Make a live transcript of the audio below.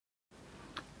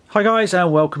Hi guys,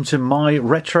 and welcome to my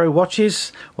retro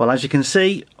watches. Well, as you can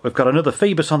see, we've got another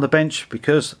Phoibos on the bench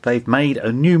because they've made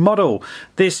a new model.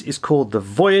 This is called the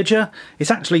Voyager.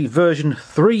 It's actually version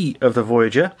 3 of the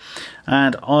Voyager,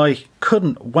 and I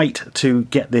couldn't wait to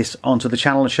get this onto the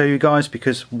channel and show you guys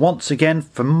because once again,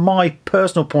 from my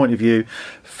personal point of view,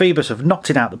 Phoibos have knocked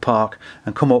it out the park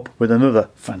and come up with another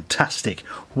fantastic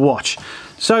watch.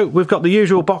 So we've got the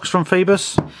usual box from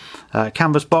Phoibos,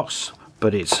 canvas box,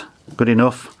 but it's good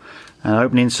enough. And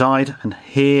open inside, and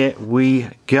here we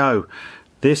go.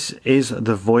 This is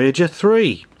the Voyager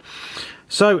 3.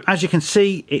 So as you can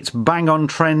see, it's bang on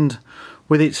trend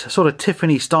with its sort of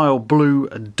Tiffany style blue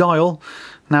dial.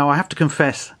 Now I have to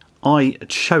confess, I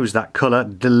chose that colour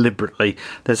deliberately.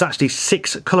 There's actually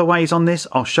 6 colourways on this.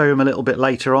 I'll show them a little bit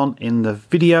later on in the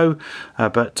video,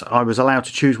 but I was allowed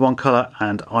to choose one colour,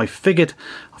 and I figured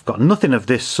I've got nothing of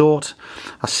this sort.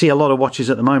 I see a lot of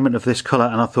watches at the moment of this colour,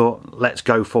 and I thought, let's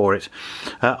go for it.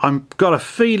 I've got a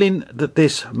feeling that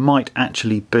this might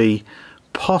actually be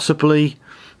possibly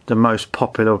the most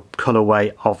popular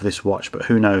colourway of this watch, but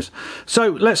who knows. So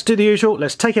let's do the usual.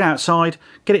 Let's take it outside,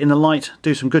 get it in the light,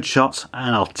 do some good shots,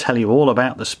 and I'll tell you all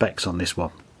about the specs on this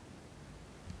one.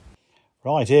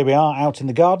 Right, here we are out in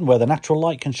the garden where the natural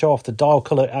light can show off the dial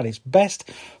colour at its best.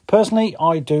 Personally,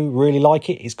 I do really like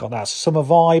it. It's got that summer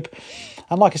vibe.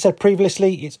 And like I said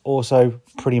previously, it's also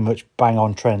pretty much bang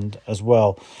on trend as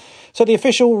well. So the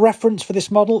official reference for this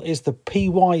model is the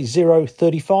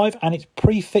PY035, and it's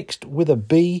prefixed with a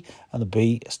B, and the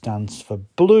B stands for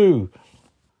blue.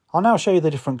 I'll now show you the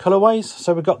different colourways.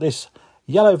 So we've got this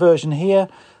yellow version here,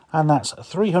 and that's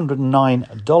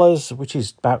 $309, which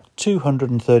is about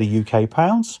 230 UK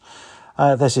pounds.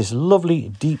 There's this lovely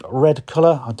deep red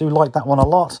colour. I do like that one a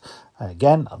lot.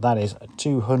 Again, that is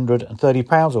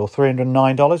 £230 or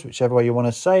 $309, whichever way you want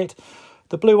to say it.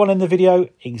 The blue one in the video,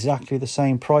 exactly the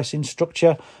same pricing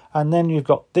structure. And then you've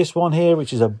got this one here,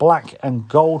 which is a black and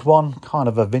gold one, kind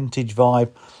of a vintage vibe.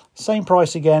 Same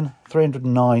price again,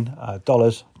 $309,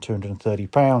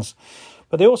 £230.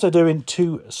 But they also do in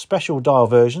 2 special dial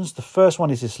versions. The first one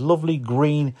is this lovely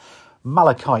green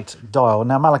malachite dial.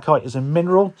 Now, malachite is a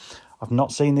mineral. I've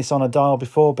not seen this on a dial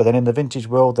before, but then in the vintage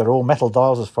world, they're all metal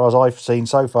dials as far as I've seen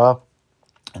so far.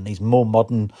 And these more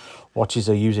modern watches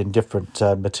are using different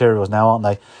materials now, aren't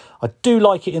they? I do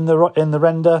like it in the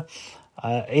render.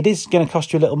 It is going to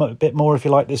cost you a little bit more if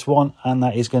you like this one, and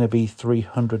that is going to be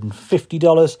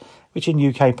 $350, which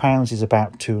in UK pounds is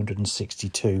about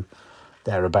 262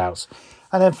 thereabouts.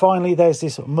 And then finally, there's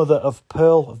this mother of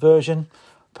pearl version.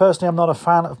 Personally, I'm not a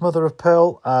fan of mother of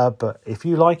pearl, but if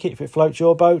you like it, if it floats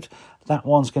your boat, that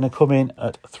one's going to come in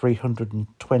at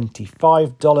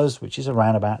 $325, which is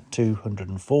around about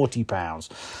 £240.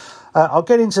 I'll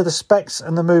get into the specs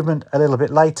and the movement a little bit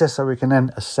later, so we can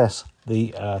then assess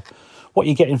the what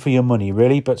you're getting for your money,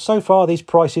 really. But so far, these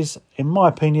prices, in my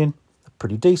opinion, are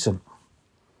pretty decent.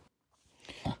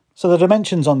 So the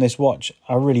dimensions on this watch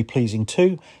are really pleasing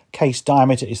too. Case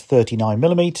diameter is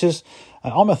 39mm.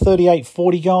 I'm a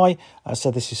 38/40 guy,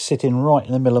 so this is sitting right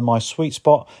in the middle of my sweet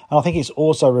spot. And I think it's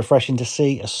also refreshing to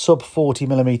see a sub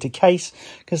 40mm case,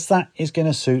 because that is going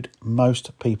to suit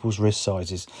most people's wrist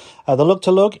sizes. The lug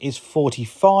to lug is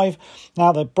 45.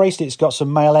 Now the bracelet's got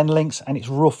some male end links, and it's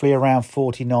roughly around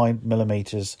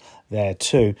 49mm there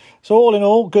too. So all in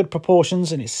all, good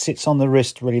proportions, and it sits on the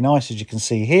wrist really nice, as you can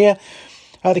see here.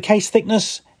 The case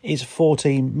thickness is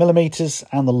 14mm,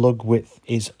 and the lug width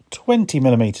is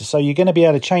 20mm. So you're going to be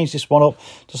able to change this one up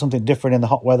to something different in the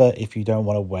hot weather if you don't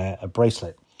want to wear a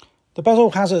bracelet. The bezel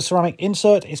has a ceramic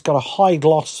insert. It's got a high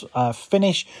gloss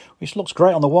finish, which looks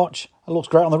great on the watch. It looks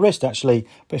great on the wrist, actually,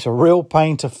 but it's a real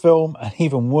pain to film and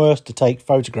even worse to take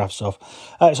photographs of.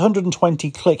 It's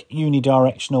 120 click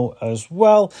unidirectional as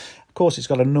well. Of course, it's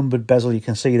got a numbered bezel, you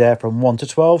can see there, from 1 to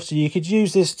 12. So you could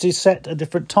use this to set a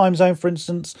different time zone, for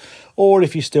instance, or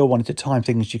if you still wanted to time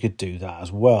things, you could do that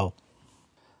as well.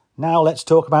 Now let's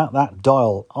talk about that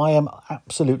dial. I am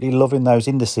absolutely loving those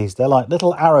indices. They're like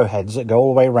little arrowheads that go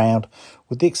all the way around,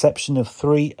 with the exception of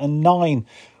 3 and 9,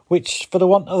 which, for the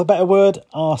want of a better word,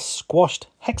 are squashed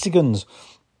hexagons.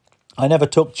 I never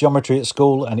took geometry at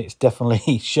school, and it's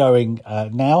definitely showing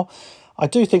now. I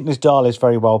do think this dial is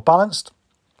very well balanced.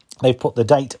 They've put the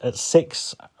date at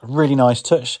 6, really nice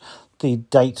touch. The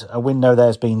date window there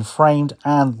has been framed,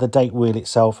 and the date wheel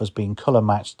itself has been colour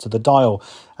matched to the dial.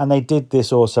 And they did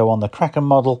this also on the Kraken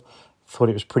model. Thought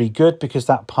it was pretty good because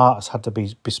that part has had to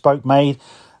be bespoke made,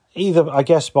 either I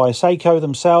guess by Seiko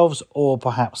themselves, or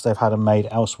perhaps they've had them made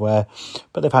elsewhere.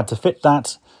 But they've had to fit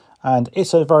that. and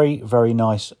it's a very, very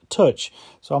nice touch.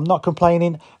 So I'm not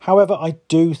complaining. However, I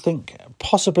do think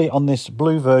possibly on this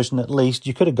blue version at least,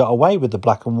 you could have got away with the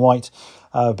black and white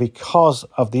because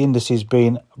of the indices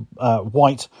being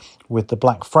white with the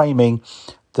black framing,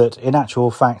 that in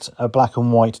actual fact a black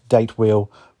and white date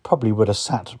wheel probably would have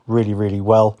sat really, really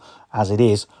well as it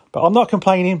is. But I'm not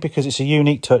complaining because it's a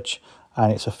unique touch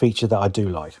and it's a feature that I do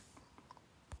like.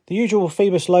 The usual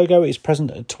Phoibos logo is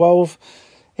present at 12.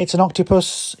 It's an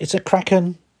octopus, it's a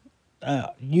kraken,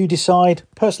 you decide.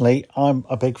 Personally, I'm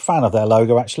a big fan of their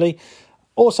logo actually.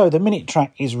 Also, the minute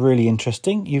track is really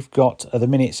interesting. You've got the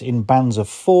minutes in bands of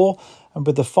 4, and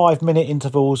with the 5-minute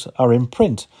intervals are in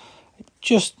print. It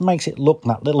just makes it look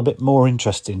that little bit more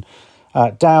interesting.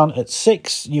 Down at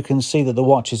 6, you can see that the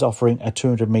watch is offering a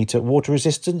 200-metre water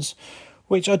resistance,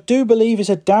 which I do believe is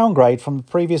a downgrade from the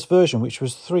previous version, which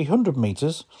was 300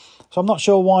 metres. So I'm not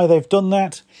sure why they've done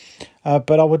that,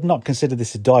 but I would not consider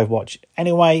this a dive watch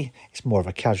anyway. It's more of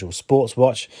a casual sports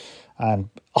watch, and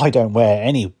I don't wear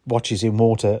any watches in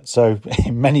water, so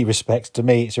in many respects to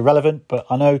me it's irrelevant, but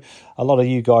I know a lot of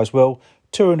you guys will.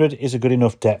 200 is a good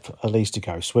enough depth at least to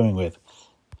go swimming with.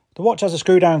 The watch has a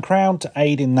screw down crown to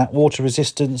aid in that water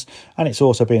resistance, and it's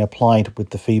also been applied with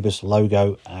the Phoibos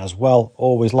logo as well.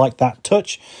 Always like that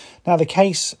touch. Now the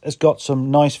case has got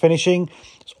some nice finishing.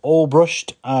 It's all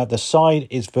brushed. The side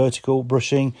is vertical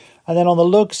brushing, and then on the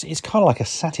lugs it's kind of like a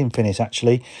satin finish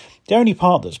actually. The only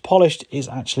part that's polished is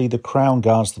actually the crown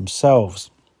guards themselves.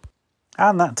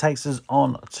 And that takes us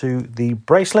on to the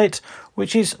bracelet,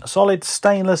 which is solid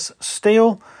stainless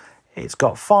steel. It's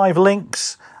got 5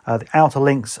 links. The outer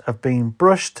links have been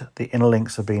brushed, the inner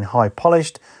links have been high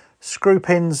polished, screw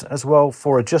pins as well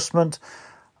for adjustment.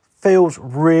 Feels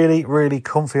really, really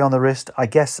comfy on the wrist. I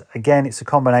guess, again, it's a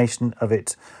combination of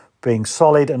it being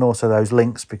solid and also those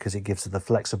links because it gives it the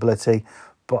flexibility.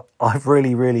 But I've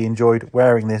really, really enjoyed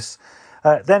wearing this.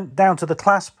 Then down to the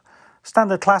clasp,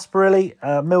 standard clasp really,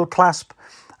 milled clasp,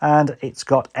 and it's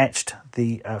got etched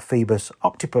the Phoibos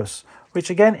octopus, which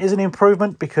again is an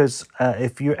improvement because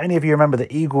if any of you remember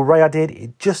the Eagle Ray I did,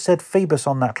 it just said Phoibos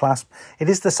on that clasp. It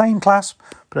is the same clasp,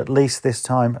 but at least this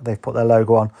time they've put their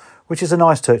logo on, which is a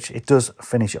nice touch. It does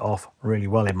finish it off really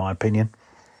well in my opinion.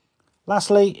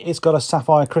 Lastly, it's got a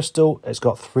sapphire crystal. It's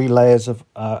got 3 layers of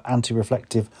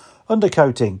anti-reflective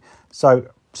undercoating, so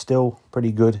still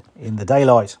pretty good in the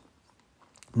daylight.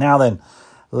 Now then,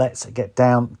 let's get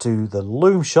down to the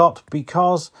lume shot,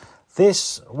 because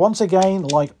this, once again,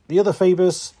 like the other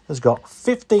Phoibos, has got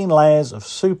 15 layers of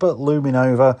Super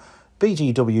Luminova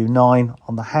BGW9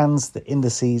 on the hands, the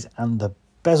indices and the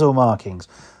bezel markings.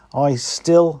 I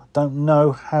still don't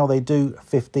know how they do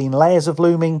 15 layers of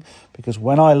looming, because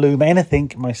when I loom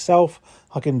anything myself,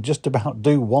 I can just about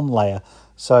do 1 layer.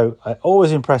 So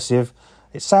always impressive.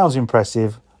 It sounds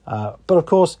impressive, but of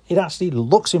course it actually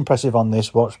looks impressive on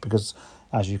this watch because,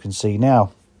 as you can see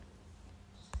now.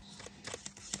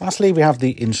 Lastly, we have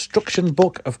the instruction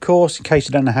book, of course, in case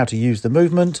you don't know how to use the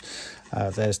movement.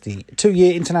 There's the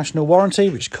 2-year international warranty,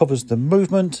 which covers the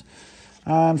movement.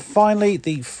 And finally,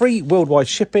 the free worldwide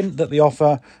shipping that they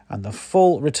offer and the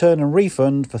full return and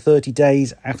refund for 30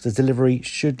 days after delivery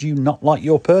should you not like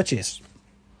your purchase.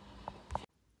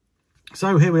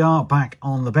 So here we are back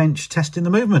on the bench testing the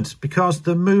movement, because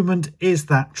the movement is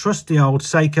that trusty old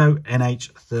Seiko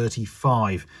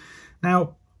NH35.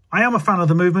 Now, I am a fan of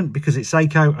the movement because it's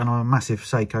Seiko and I'm a massive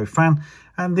Seiko fan.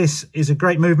 And this is a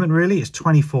great movement really. It's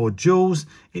 24 joules,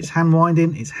 it's hand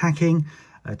winding, it's hacking,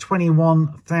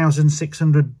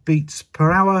 21,600 beats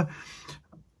per hour.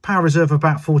 Power reserve of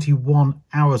about 41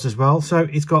 hours as well. So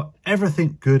it's got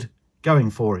everything good going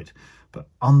for it. But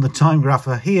on the time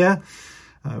grapher here,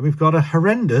 we've got a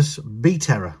horrendous beat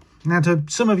error. Now, to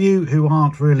some of you who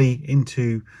aren't really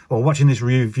into or watching this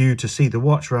review to see the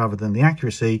watch rather than the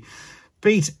accuracy,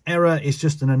 beat error is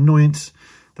just an annoyance.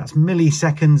 That's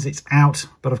milliseconds, it's out.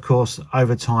 But of course,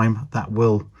 over time, that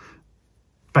will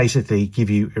basically give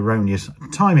you erroneous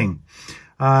timing.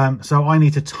 So I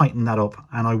need to tighten that up,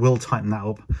 and I will tighten that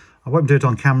up. I won't do it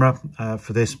on camera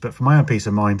for this, but for my own peace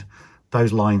of mind,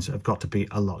 those lines have got to be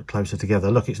a lot closer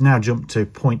together. Look, it's now jumped to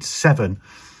 0.7.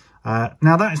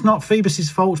 Now, that is not Phoibos's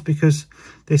fault because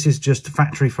this is just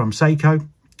factory from Seiko.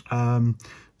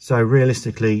 So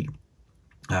realistically,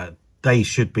 they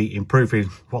should be improving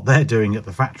what they're doing at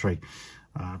the factory.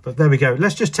 But there we go.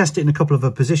 Let's just test it in a couple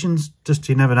of positions, just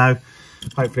you never know.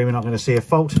 Hopefully we're not going to see a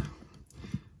fault.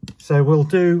 So we'll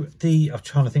do the, I'm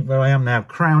trying to think where I am now,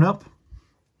 crown up.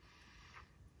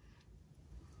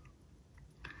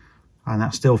 And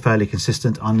that's still fairly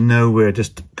consistent. I know we're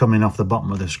just coming off the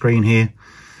bottom of the screen here.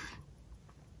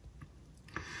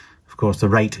 Of course the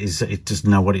rate is, it doesn't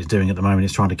know what it's doing at the moment.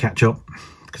 It's trying to catch up,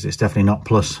 because it's definitely not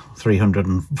plus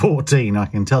 314, I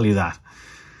can tell you that.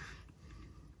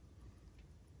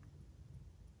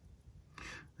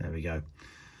 There we go.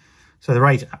 So the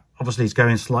rate obviously is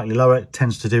going slightly lower. It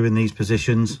tends to do in these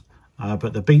positions,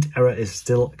 but the beat error is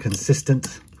still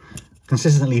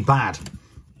consistently bad.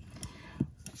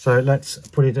 So let's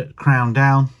put it at crown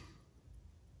down.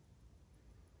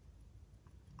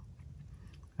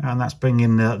 And that's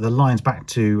bringing the lines back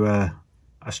to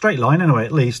a straight line anyway,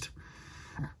 at least.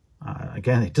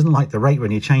 Again, it doesn't like the rate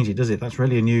when you change it, does it? That's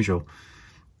really unusual.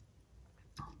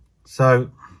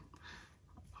 So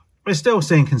we're still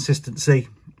seeing consistency.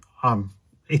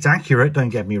 It's accurate, don't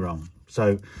get me wrong.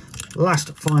 So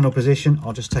last final position,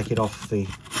 I'll just take it off the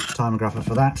timegrapher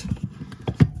for that.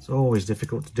 It's always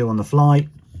difficult to do on the fly.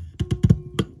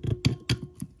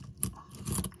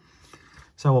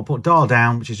 So I'll put dial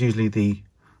down, which is usually the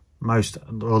most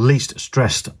or least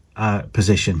stressed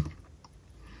position.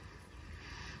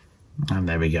 And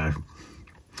there we go.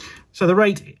 So the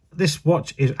rate, this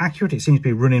watch is accurate. It seems to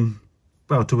be running,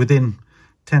 well, to within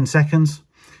 10 seconds.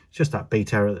 It's just that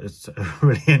beat error that's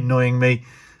really annoying me.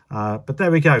 But there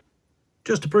we go.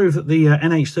 Just to prove that the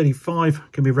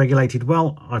NH35 can be regulated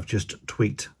well, I've just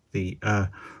tweaked the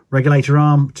regulator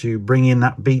arm to bring in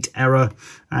that beat error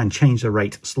and change the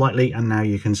rate slightly. And now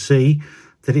you can see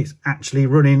that it's actually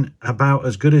running about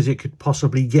as good as it could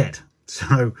possibly get.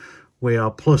 So we are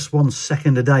plus 1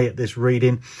 second a day at this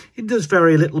reading. It does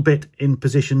vary a little bit in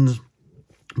positions,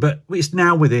 but it's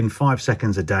now within 5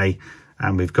 seconds a day,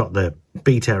 and we've got the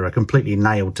beat error completely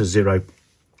nailed to 0.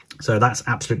 So that's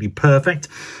absolutely perfect.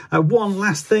 One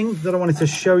last thing that I wanted to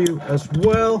show you as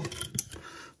well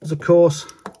was, of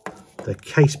course, the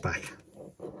case back.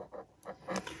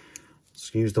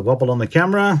 Excuse the wobble on the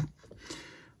camera.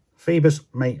 Phoibos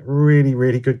make really,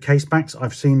 really good case backs.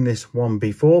 I've seen this one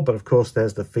before, but of course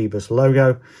there's the Phoibos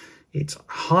logo. It's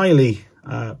highly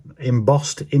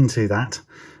embossed into that.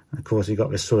 And of course you've got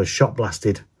this sort of shot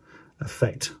blasted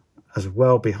effect as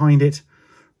well behind it.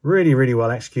 Really, really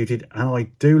well executed. And I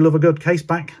do love a good case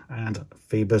back, and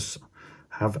Phoibos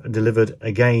have delivered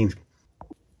again.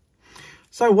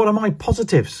 So what are my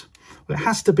positives? Well, it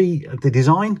has to be the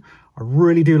design. I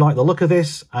really do like the look of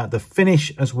this. The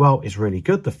finish as well is really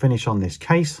good. The finish on this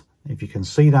case, if you can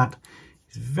see that,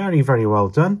 is very, very well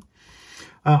done.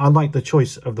 I like the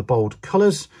choice of the bold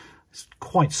colours. It's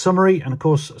quite summery, and of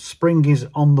course spring is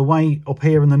on the way up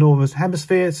here in the northern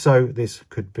hemisphere, so this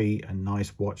could be a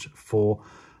nice watch for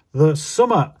the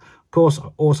summer. Of course, I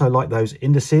also like those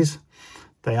indices.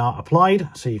 They are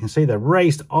applied, so you can see they're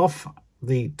raised off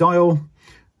the dial,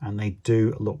 and they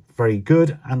do look very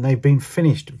good, and they've been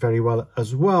finished very well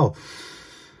as well.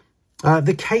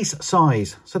 The case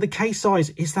size. So the case size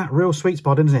is that real sweet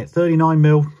spot, isn't it?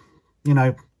 39mm, you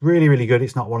know, really, really good.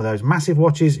 It's not one of those massive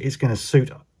watches. It's going to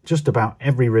suit just about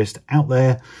every wrist out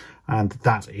there, and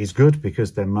that is good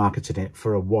because they're marketing it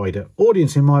for a wider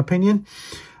audience, in my opinion.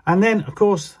 And then, of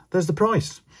course, there's the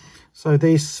price. So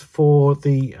this for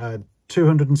the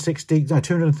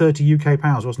 230 UK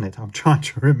pounds, wasn't it? I'm trying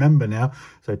to remember now.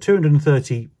 So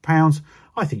 230 pounds.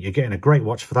 I think you're getting a great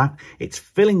watch for that. It's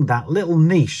filling that little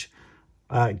niche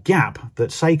gap that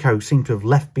Seiko seem to have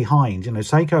left behind. You know,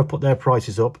 Seiko have put their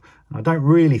prices up, and I don't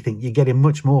really think you're getting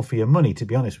much more for your money, to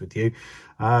be honest with you.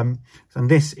 And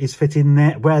this is fitting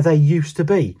there where they used to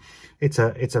be. It's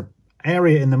a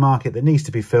area in the market that needs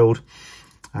to be filled,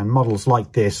 and models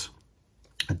like this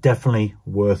are definitely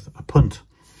worth a punt.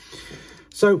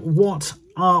 So what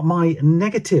are my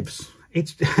negatives?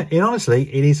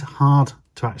 Honestly, it is hard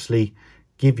to actually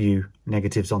give you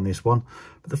negatives on this one.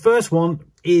 But the first one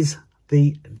is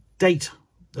the date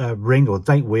ring or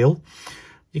date wheel.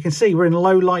 You can see we're in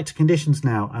low light conditions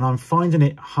now, and I'm finding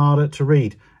it harder to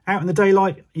read. Out in the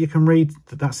daylight, you can read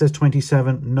that says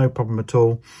 27, no problem at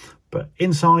all. But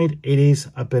inside, it is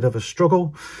a bit of a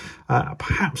struggle.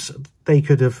 Perhaps they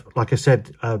could have, like I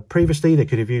said previously, they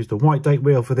could have used the white date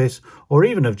wheel for this, or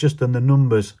even have just done the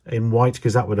numbers in white,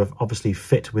 because that would have obviously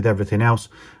fit with everything else,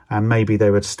 and maybe they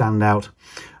would stand out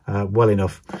well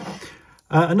enough.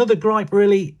 Another gripe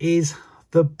really is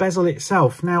the bezel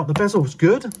itself. Now, the bezel's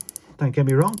good, don't get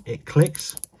me wrong, it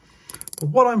clicks. But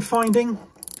what I'm finding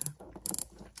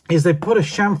is they put a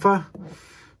chamfer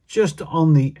just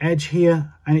on the edge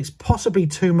here, and it's possibly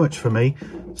too much for me.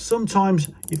 Sometimes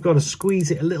you've got to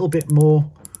squeeze it a little bit more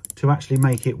to actually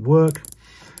make it work.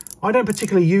 I don't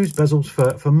particularly use bezels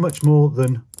for much more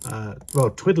than,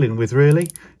 well, twiddling with, really.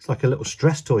 It's like a little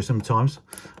stress toy sometimes.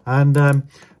 And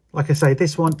like I say,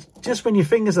 this one, just when your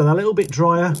fingers are a little bit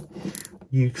drier,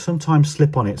 you sometimes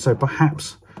slip on it. So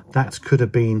perhaps that could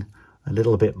have been a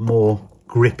little bit more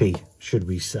grippy, should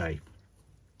we say.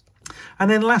 And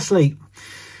then lastly,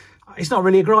 it's not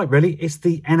really a gripe really, it's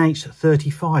the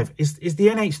NH35. Is the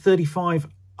NH35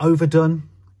 overdone?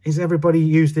 Is everybody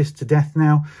used this to death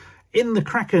now? In the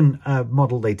Kraken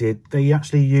model they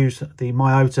actually use the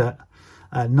Myota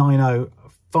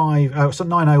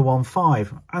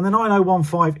 9015, and the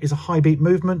 9015 is a high beat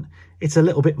movement. It's a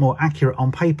little bit more accurate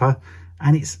on paper,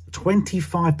 and it's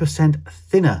 25%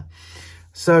 thinner.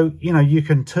 So, you know, you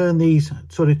can turn these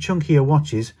sort of chunkier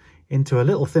watches into a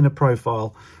little thinner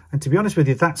profile. And to be honest with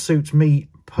you, that suits me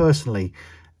personally.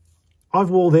 I've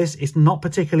wore this, it's not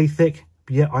particularly thick,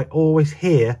 but yet I always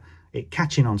hear it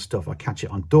catching on stuff. I catch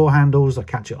it on door handles, I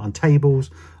catch it on tables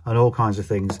and all kinds of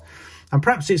things. And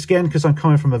perhaps it's again because I'm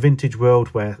coming from a vintage world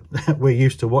where we're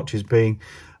used to watches being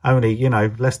only, you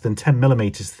know, less than 10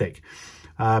 millimeters thick.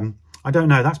 I don't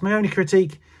know, that's my only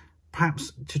critique.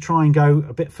 Perhaps to try and go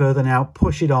a bit further now,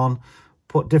 push it on,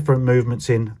 put different movements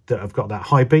in that have got that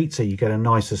high beat, so you get a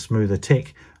nicer, smoother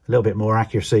tick, a little bit more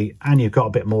accuracy, and you've got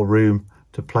a bit more room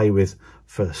to play with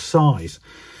for the size.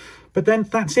 But then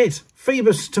that's it.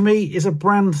 Phoibos to me is a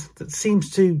brand that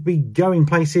seems to be going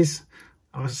places.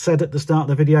 I said at the start of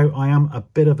the video, I am a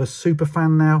bit of a super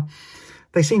fan now.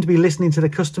 They seem to be listening to the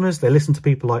customers. They listen to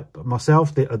people like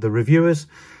myself, the reviewers,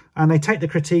 and they take the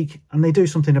critique and they do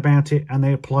something about it and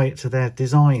they apply it to their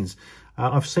designs.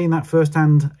 I've seen that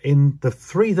firsthand in the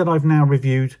 3 that I've now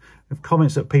reviewed, of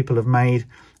comments that people have made,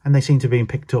 and they seem to be being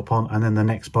picked up on, and then the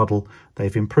next model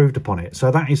they've improved upon it.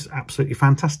 So that is absolutely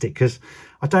fantastic, because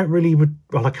I don't really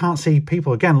I can't see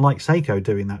people again like Seiko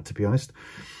doing that, to be honest.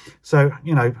 So,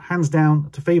 you know, hands down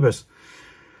to Phoibos.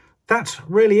 That's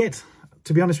really it,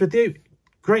 to be honest with you.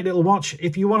 Great little watch.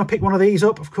 If you want to pick one of these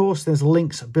up, of course, there's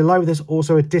links below. There's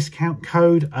also a discount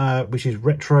code, which is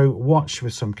Retro Watch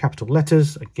with some capital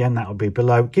letters. Again, that will be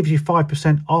below. Gives you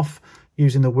 5% off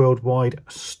using the worldwide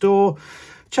store.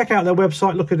 Check out their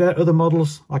website. Look at their other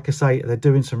models. Like I say, they're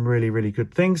doing some really, really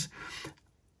good things.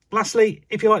 Lastly,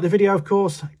 if you like the video, of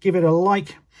course, give it a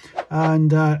like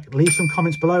and leave some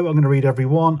comments below. I'm going to read every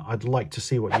one. I'd like to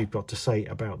see what you've got to say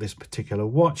about this particular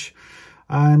watch.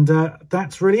 And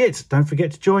that's really it. Don't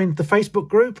forget to join the Facebook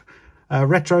group,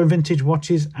 Retro and Vintage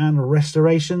Watches and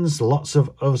Restorations. Lots of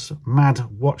us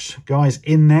mad watch guys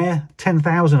in there,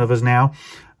 10,000 of us now,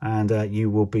 and you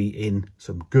will be in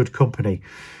some good company.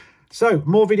 So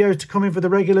more videos to come in for the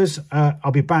regulars.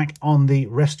 I'll be back on the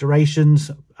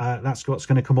restorations. That's what's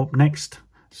going to come up next.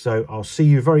 So I'll see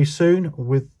you very soon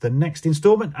with the next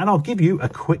installment, and I'll give you a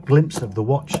quick glimpse of the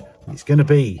watch it's going to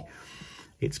be.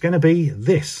 It's going to be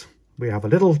this. We have a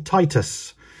little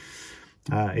Titus.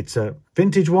 It's a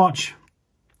vintage watch.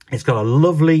 It's got a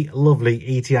lovely,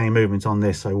 lovely ETA movement on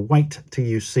this, so wait till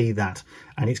you see that.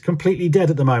 And it's completely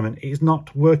dead at the moment. It's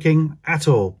not working at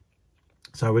all.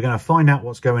 So we're going to find out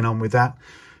what's going on with that,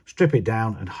 strip it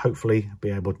down, and hopefully be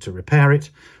able to repair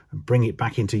it and bring it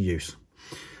back into use.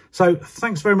 So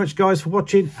thanks very much, guys, for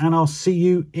watching, and I'll see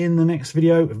you in the next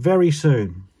video very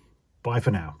soon. Bye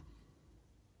for now.